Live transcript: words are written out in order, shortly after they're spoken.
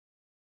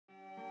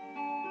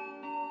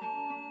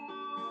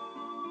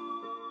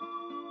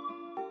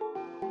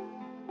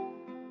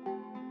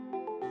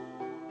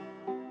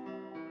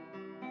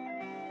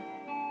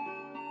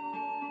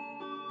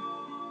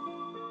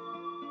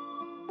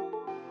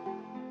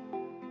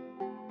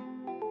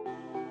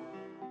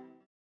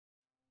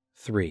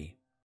3.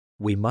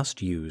 We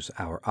must use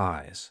our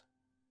eyes.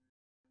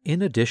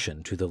 In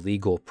addition to the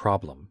legal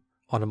problem,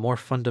 on a more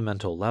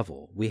fundamental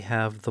level, we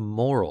have the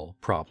moral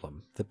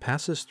problem that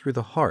passes through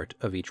the heart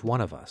of each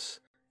one of us,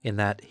 in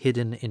that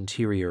hidden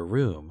interior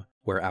room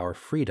where our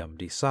freedom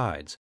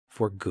decides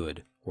for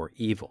good or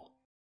evil.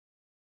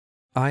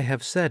 I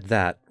have said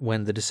that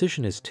when the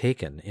decision is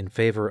taken in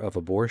favor of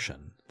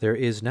abortion, there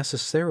is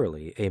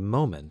necessarily a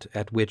moment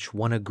at which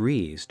one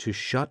agrees to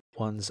shut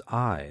one's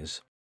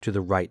eyes to the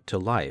right to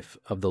life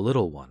of the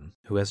little one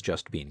who has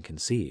just been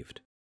conceived.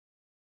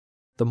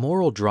 The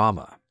moral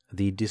drama,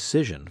 the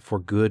decision for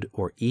good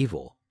or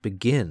evil,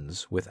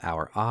 begins with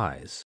our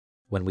eyes,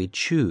 when we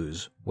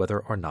choose whether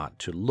or not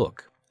to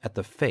look at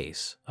the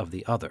face of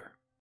the other.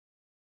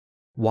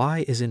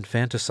 Why is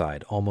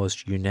infanticide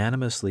almost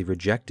unanimously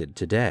rejected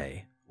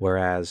today,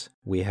 whereas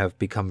we have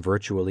become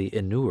virtually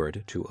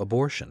inured to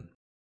abortion?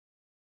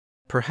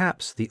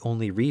 Perhaps the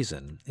only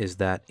reason is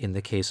that in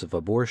the case of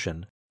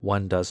abortion,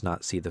 one does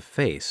not see the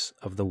face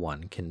of the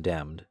one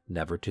condemned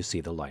never to see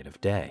the light of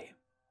day.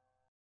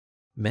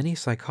 Many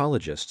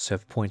psychologists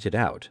have pointed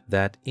out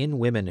that in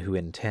women who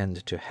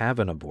intend to have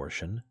an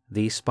abortion,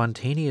 the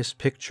spontaneous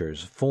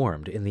pictures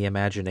formed in the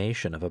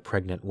imagination of a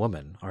pregnant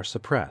woman are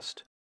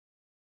suppressed.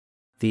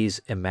 These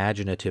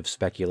imaginative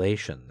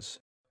speculations,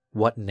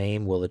 what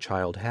name will a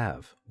child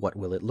have? What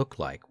will it look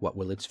like? What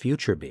will its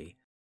future be?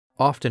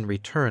 Often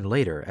return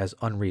later as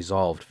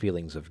unresolved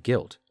feelings of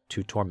guilt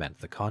to torment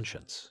the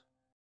conscience.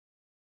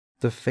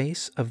 The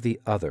face of the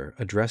other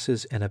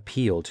addresses an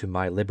appeal to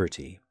my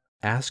liberty,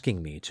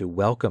 asking me to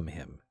welcome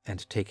him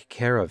and take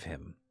care of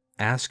him,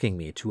 asking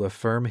me to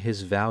affirm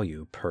his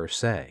value per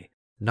se,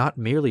 not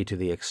merely to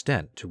the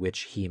extent to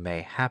which he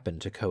may happen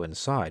to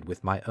coincide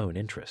with my own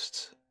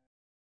interests.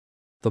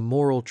 The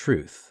moral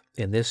truth,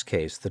 in this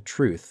case the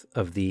truth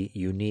of the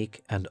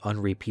unique and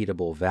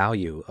unrepeatable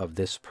value of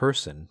this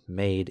person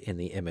made in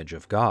the image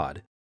of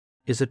God,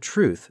 is a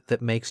truth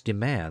that makes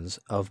demands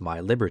of my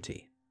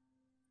liberty.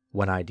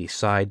 When I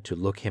decide to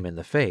look him in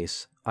the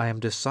face, I am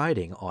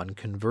deciding on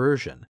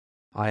conversion.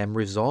 I am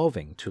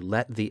resolving to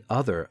let the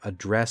other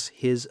address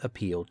his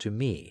appeal to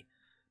me,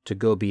 to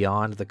go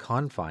beyond the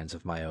confines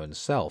of my own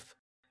self,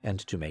 and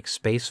to make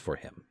space for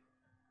him.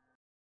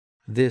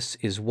 This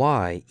is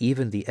why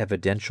even the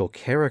evidential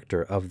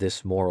character of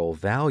this moral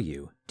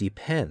value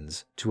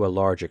depends to a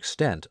large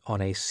extent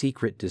on a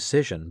secret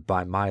decision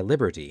by my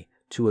liberty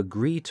to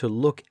agree to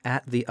look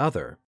at the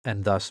other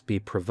and thus be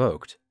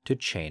provoked to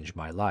change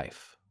my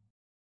life.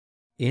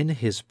 In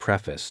his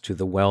preface to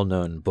the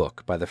well-known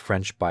book by the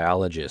French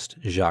biologist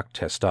Jacques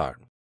Testard,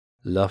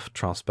 L'œuf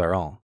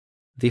transparent,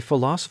 the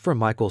philosopher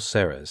Michael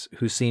Serres,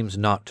 who seems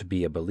not to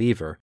be a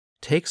believer,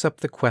 takes up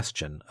the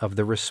question of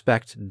the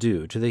respect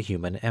due to the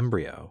human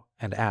embryo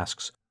and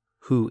asks,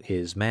 "Who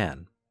is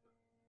man?"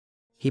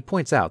 He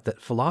points out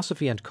that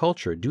philosophy and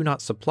culture do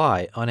not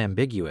supply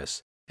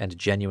unambiguous and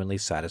genuinely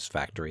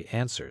satisfactory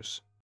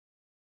answers.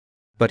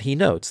 But he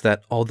notes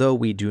that although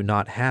we do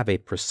not have a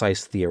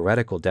precise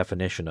theoretical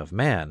definition of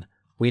man,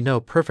 we know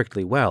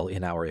perfectly well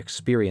in our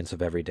experience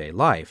of everyday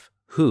life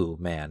who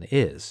man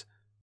is.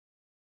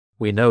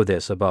 We know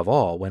this above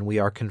all when we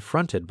are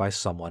confronted by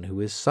someone who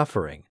is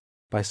suffering,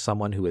 by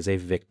someone who is a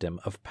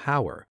victim of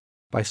power,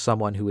 by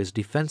someone who is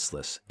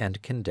defenseless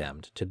and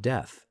condemned to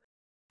death.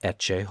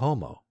 Ecce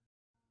homo.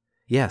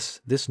 Yes,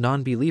 this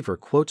non-believer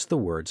quotes the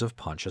words of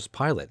Pontius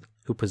Pilate,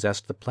 who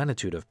possessed the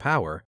plenitude of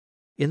power,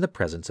 in the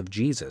presence of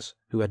Jesus,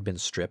 who had been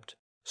stripped,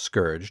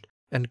 scourged,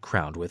 and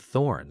crowned with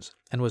thorns,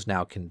 and was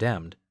now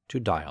condemned to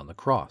die on the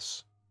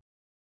cross.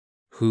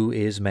 Who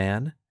is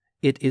man?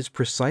 It is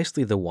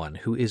precisely the one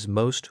who is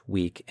most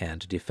weak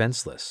and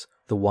defenseless,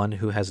 the one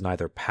who has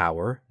neither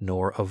power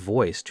nor a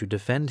voice to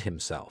defend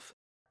himself,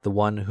 the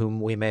one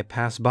whom we may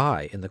pass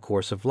by in the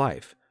course of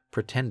life,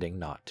 pretending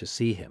not to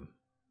see him,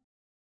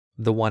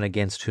 the one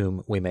against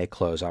whom we may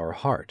close our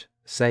heart,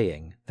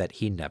 saying that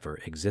he never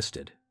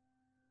existed.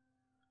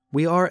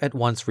 We are at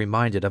once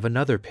reminded of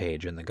another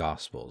page in the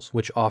Gospels,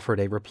 which offered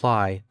a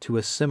reply to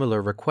a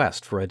similar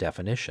request for a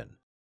definition.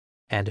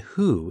 And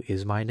who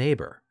is my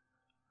neighbor?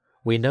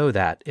 We know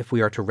that if we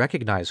are to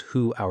recognize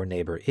who our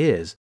neighbor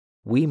is,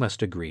 we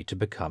must agree to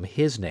become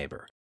his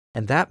neighbor,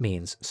 and that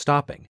means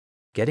stopping,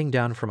 getting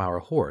down from our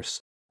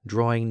horse,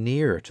 drawing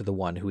near to the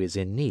one who is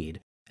in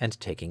need, and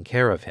taking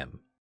care of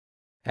him.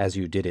 As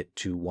you did it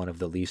to one of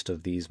the least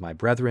of these my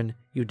brethren,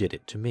 you did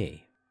it to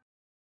me.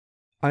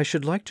 I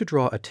should like to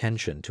draw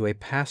attention to a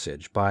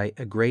passage by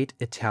a great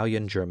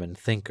Italian-German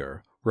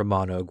thinker,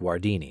 Romano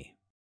Guardini.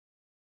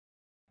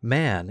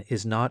 Man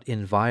is not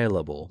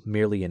inviolable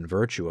merely in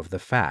virtue of the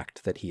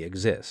fact that he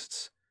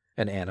exists.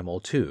 An animal,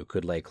 too,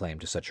 could lay claim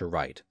to such a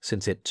right,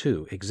 since it,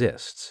 too,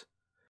 exists.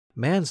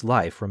 Man's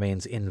life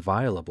remains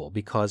inviolable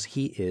because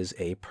he is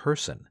a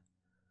person.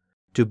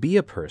 To be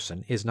a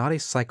person is not a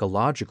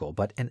psychological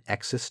but an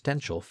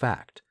existential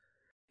fact.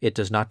 It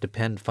does not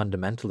depend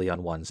fundamentally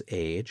on one's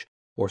age,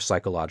 or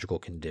psychological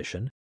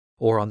condition,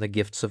 or on the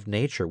gifts of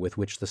nature with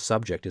which the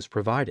subject is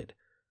provided.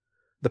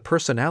 The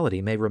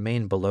personality may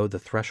remain below the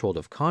threshold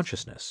of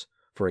consciousness,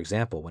 for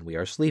example when we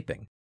are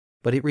sleeping,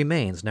 but it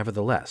remains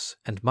nevertheless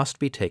and must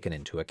be taken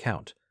into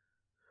account.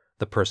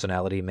 The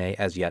personality may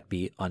as yet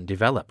be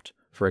undeveloped,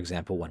 for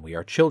example when we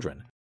are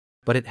children,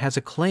 but it has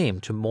a claim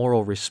to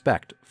moral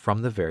respect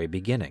from the very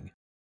beginning.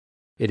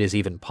 It is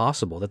even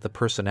possible that the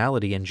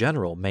personality in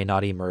general may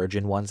not emerge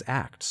in one's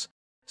acts,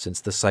 since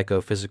the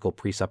psychophysical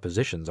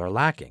presuppositions are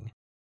lacking,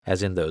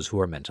 as in those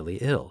who are mentally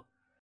ill.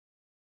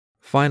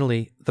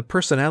 Finally, the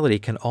personality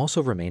can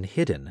also remain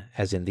hidden,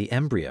 as in the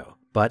embryo,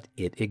 but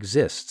it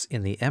exists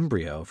in the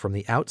embryo from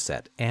the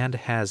outset and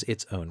has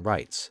its own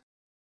rights.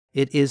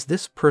 It is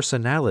this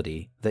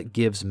personality that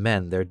gives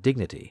men their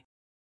dignity.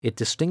 It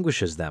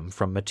distinguishes them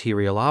from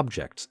material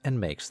objects and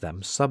makes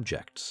them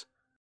subjects.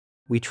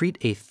 We treat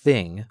a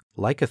thing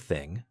like a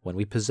thing when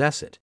we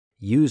possess it,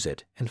 use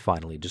it, and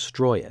finally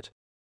destroy it,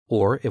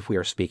 or, if we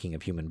are speaking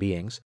of human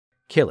beings,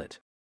 kill it.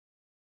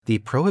 The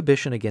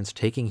prohibition against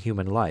taking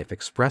human life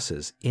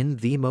expresses, in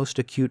the most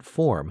acute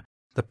form,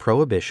 the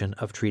prohibition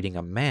of treating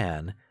a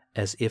man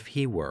as if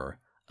he were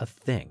a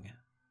thing.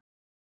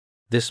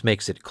 This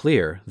makes it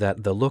clear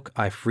that the look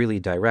I freely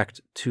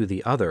direct to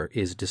the other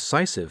is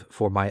decisive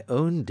for my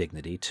own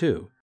dignity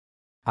too.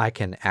 I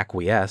can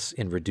acquiesce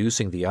in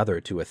reducing the other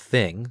to a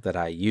thing that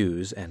I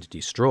use and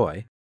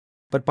destroy,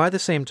 but by the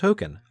same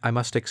token, I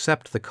must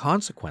accept the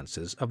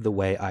consequences of the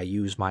way I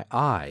use my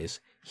eyes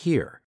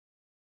here.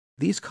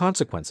 These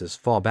consequences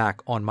fall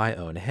back on my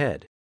own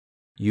head.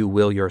 You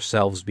will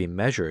yourselves be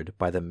measured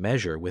by the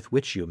measure with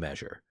which you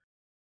measure.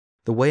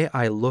 The way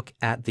I look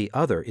at the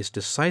other is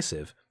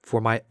decisive for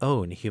my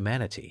own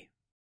humanity.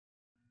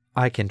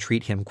 I can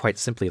treat him quite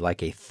simply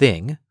like a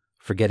thing,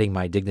 forgetting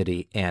my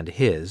dignity and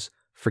his,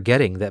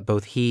 forgetting that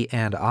both he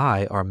and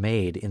I are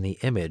made in the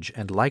image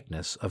and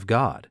likeness of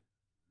God.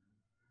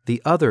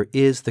 The other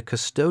is the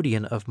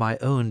custodian of my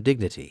own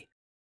dignity.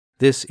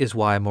 This is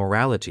why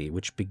morality,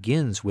 which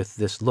begins with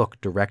this look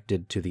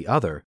directed to the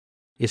other,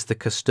 is the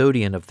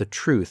custodian of the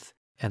truth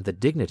and the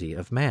dignity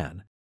of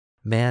man.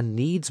 Man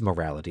needs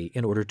morality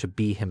in order to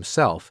be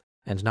himself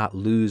and not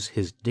lose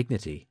his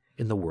dignity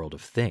in the world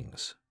of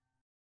things.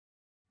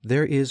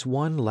 There is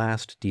one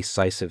last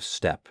decisive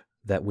step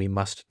that we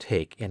must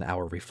take in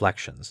our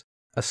reflections,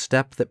 a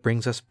step that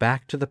brings us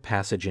back to the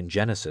passage in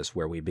Genesis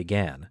where we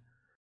began.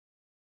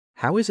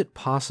 How is it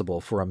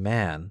possible for a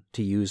man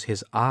to use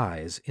his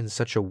eyes in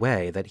such a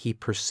way that he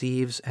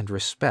perceives and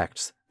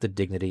respects the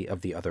dignity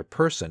of the other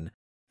person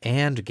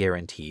and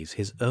guarantees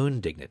his own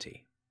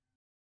dignity?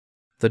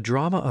 The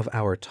drama of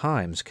our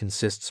times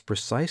consists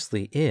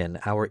precisely in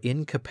our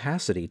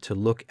incapacity to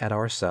look at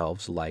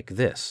ourselves like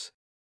this,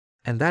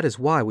 and that is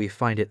why we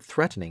find it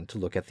threatening to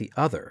look at the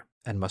other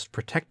and must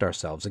protect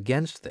ourselves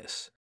against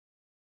this.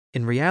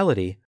 In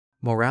reality,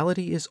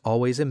 morality is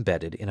always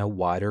embedded in a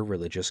wider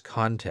religious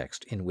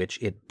context in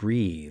which it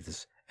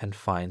breathes and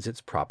finds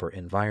its proper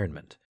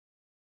environment.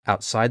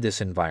 Outside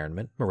this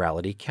environment,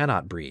 morality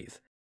cannot breathe.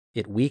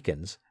 It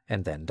weakens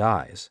and then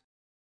dies.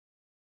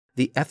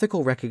 The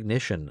ethical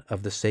recognition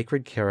of the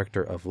sacred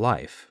character of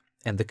life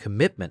and the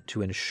commitment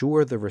to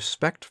ensure the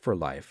respect for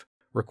life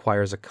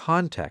requires a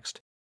context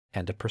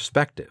and a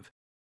perspective,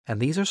 and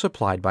these are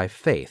supplied by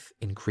faith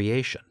in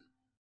creation.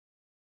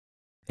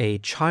 A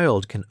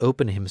child can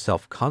open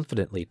himself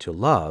confidently to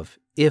love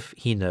if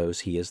he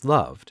knows he is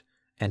loved,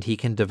 and he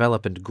can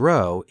develop and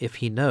grow if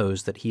he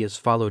knows that he is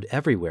followed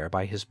everywhere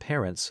by his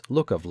parents'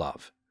 look of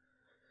love.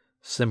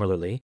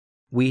 Similarly,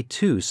 we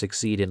too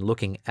succeed in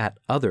looking at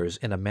others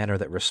in a manner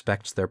that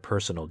respects their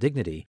personal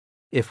dignity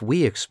if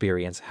we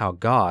experience how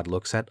God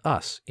looks at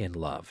us in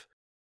love.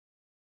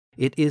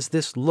 It is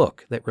this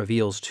look that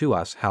reveals to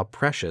us how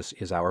precious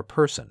is our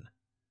person.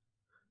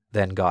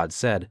 Then God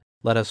said,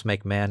 "Let us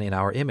make man in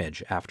our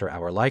image, after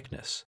our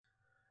likeness."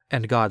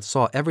 And God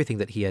saw everything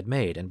that he had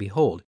made, and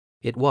behold,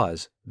 it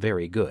was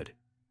very good.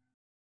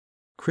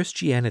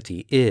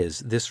 Christianity is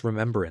this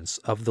remembrance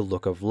of the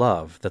look of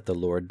love that the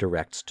Lord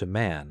directs to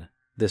man,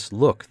 this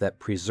look that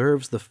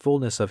preserves the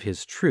fullness of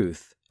his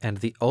truth and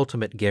the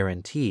ultimate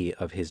guarantee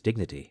of his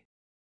dignity.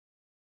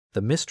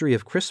 The mystery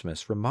of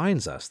Christmas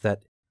reminds us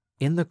that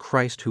in the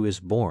Christ who is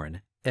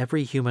born,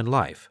 every human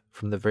life,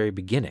 from the very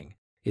beginning,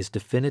 is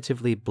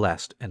definitively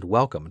blessed and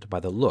welcomed by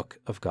the look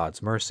of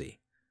God's mercy.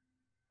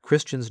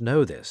 Christians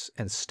know this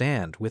and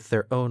stand with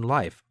their own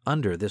life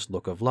under this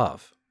look of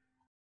love.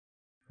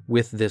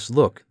 With this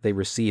look, they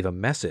receive a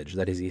message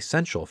that is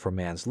essential for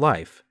man's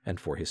life and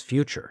for his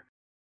future.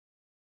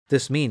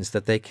 This means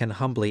that they can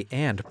humbly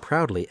and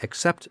proudly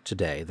accept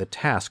today the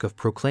task of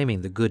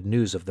proclaiming the good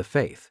news of the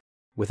faith,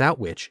 without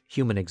which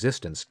human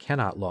existence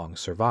cannot long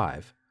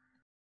survive.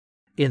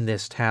 In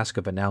this task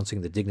of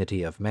announcing the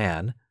dignity of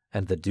man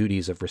and the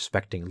duties of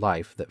respecting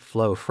life that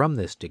flow from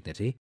this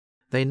dignity,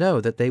 they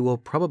know that they will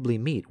probably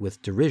meet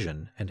with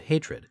derision and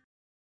hatred,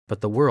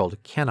 but the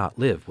world cannot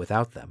live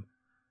without them.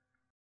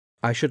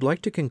 I should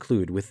like to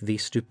conclude with the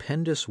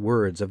stupendous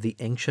words of the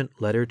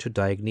ancient letter to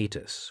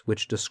Diognetus,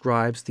 which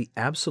describes the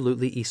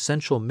absolutely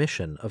essential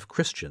mission of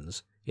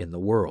Christians in the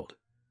world.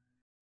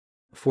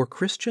 For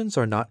Christians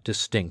are not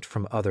distinct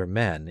from other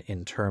men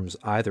in terms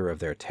either of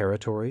their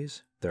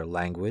territories, their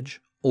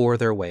language, or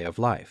their way of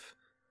life.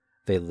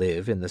 They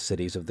live in the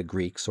cities of the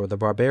Greeks or the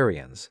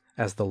barbarians,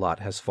 as the lot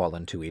has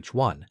fallen to each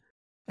one,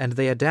 and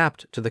they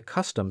adapt to the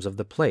customs of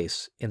the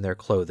place in their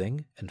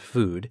clothing and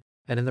food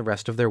and in the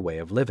rest of their way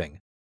of living,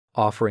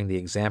 offering the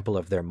example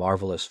of their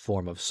marvelous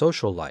form of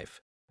social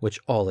life, which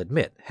all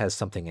admit has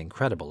something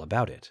incredible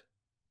about it.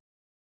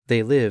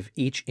 They live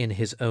each in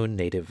his own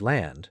native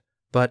land,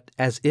 but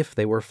as if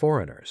they were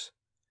foreigners.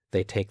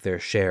 They take their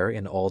share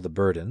in all the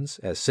burdens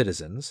as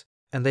citizens,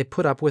 and they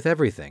put up with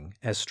everything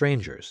as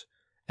strangers.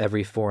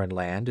 Every foreign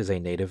land is a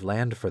native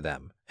land for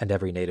them, and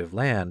every native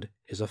land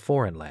is a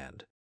foreign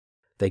land.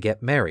 They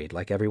get married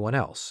like everyone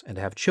else and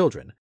have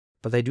children,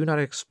 but they do not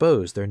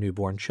expose their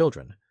newborn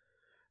children.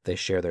 They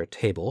share their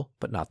table,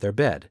 but not their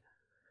bed.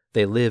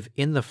 They live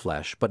in the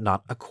flesh, but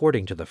not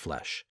according to the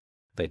flesh.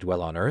 They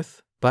dwell on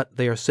earth, but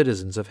they are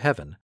citizens of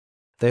heaven.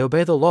 They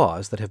obey the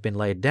laws that have been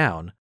laid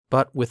down,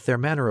 but with their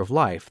manner of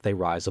life they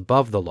rise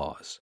above the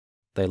laws.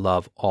 They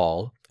love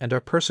all and are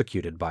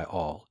persecuted by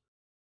all.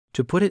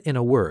 To put it in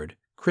a word,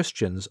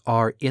 Christians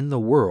are in the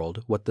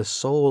world what the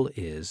soul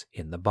is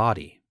in the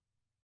body.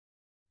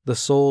 The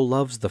soul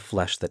loves the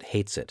flesh that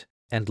hates it,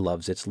 and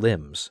loves its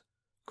limbs.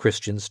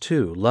 Christians,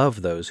 too,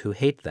 love those who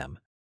hate them.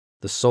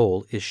 The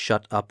soul is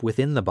shut up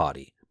within the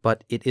body,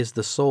 but it is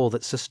the soul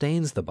that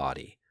sustains the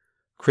body.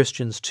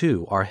 Christians,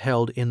 too, are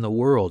held in the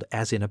world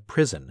as in a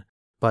prison,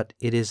 but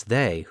it is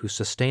they who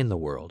sustain the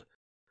world.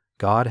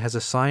 God has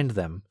assigned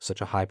them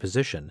such a high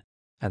position,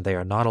 and they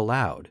are not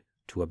allowed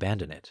to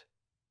abandon it.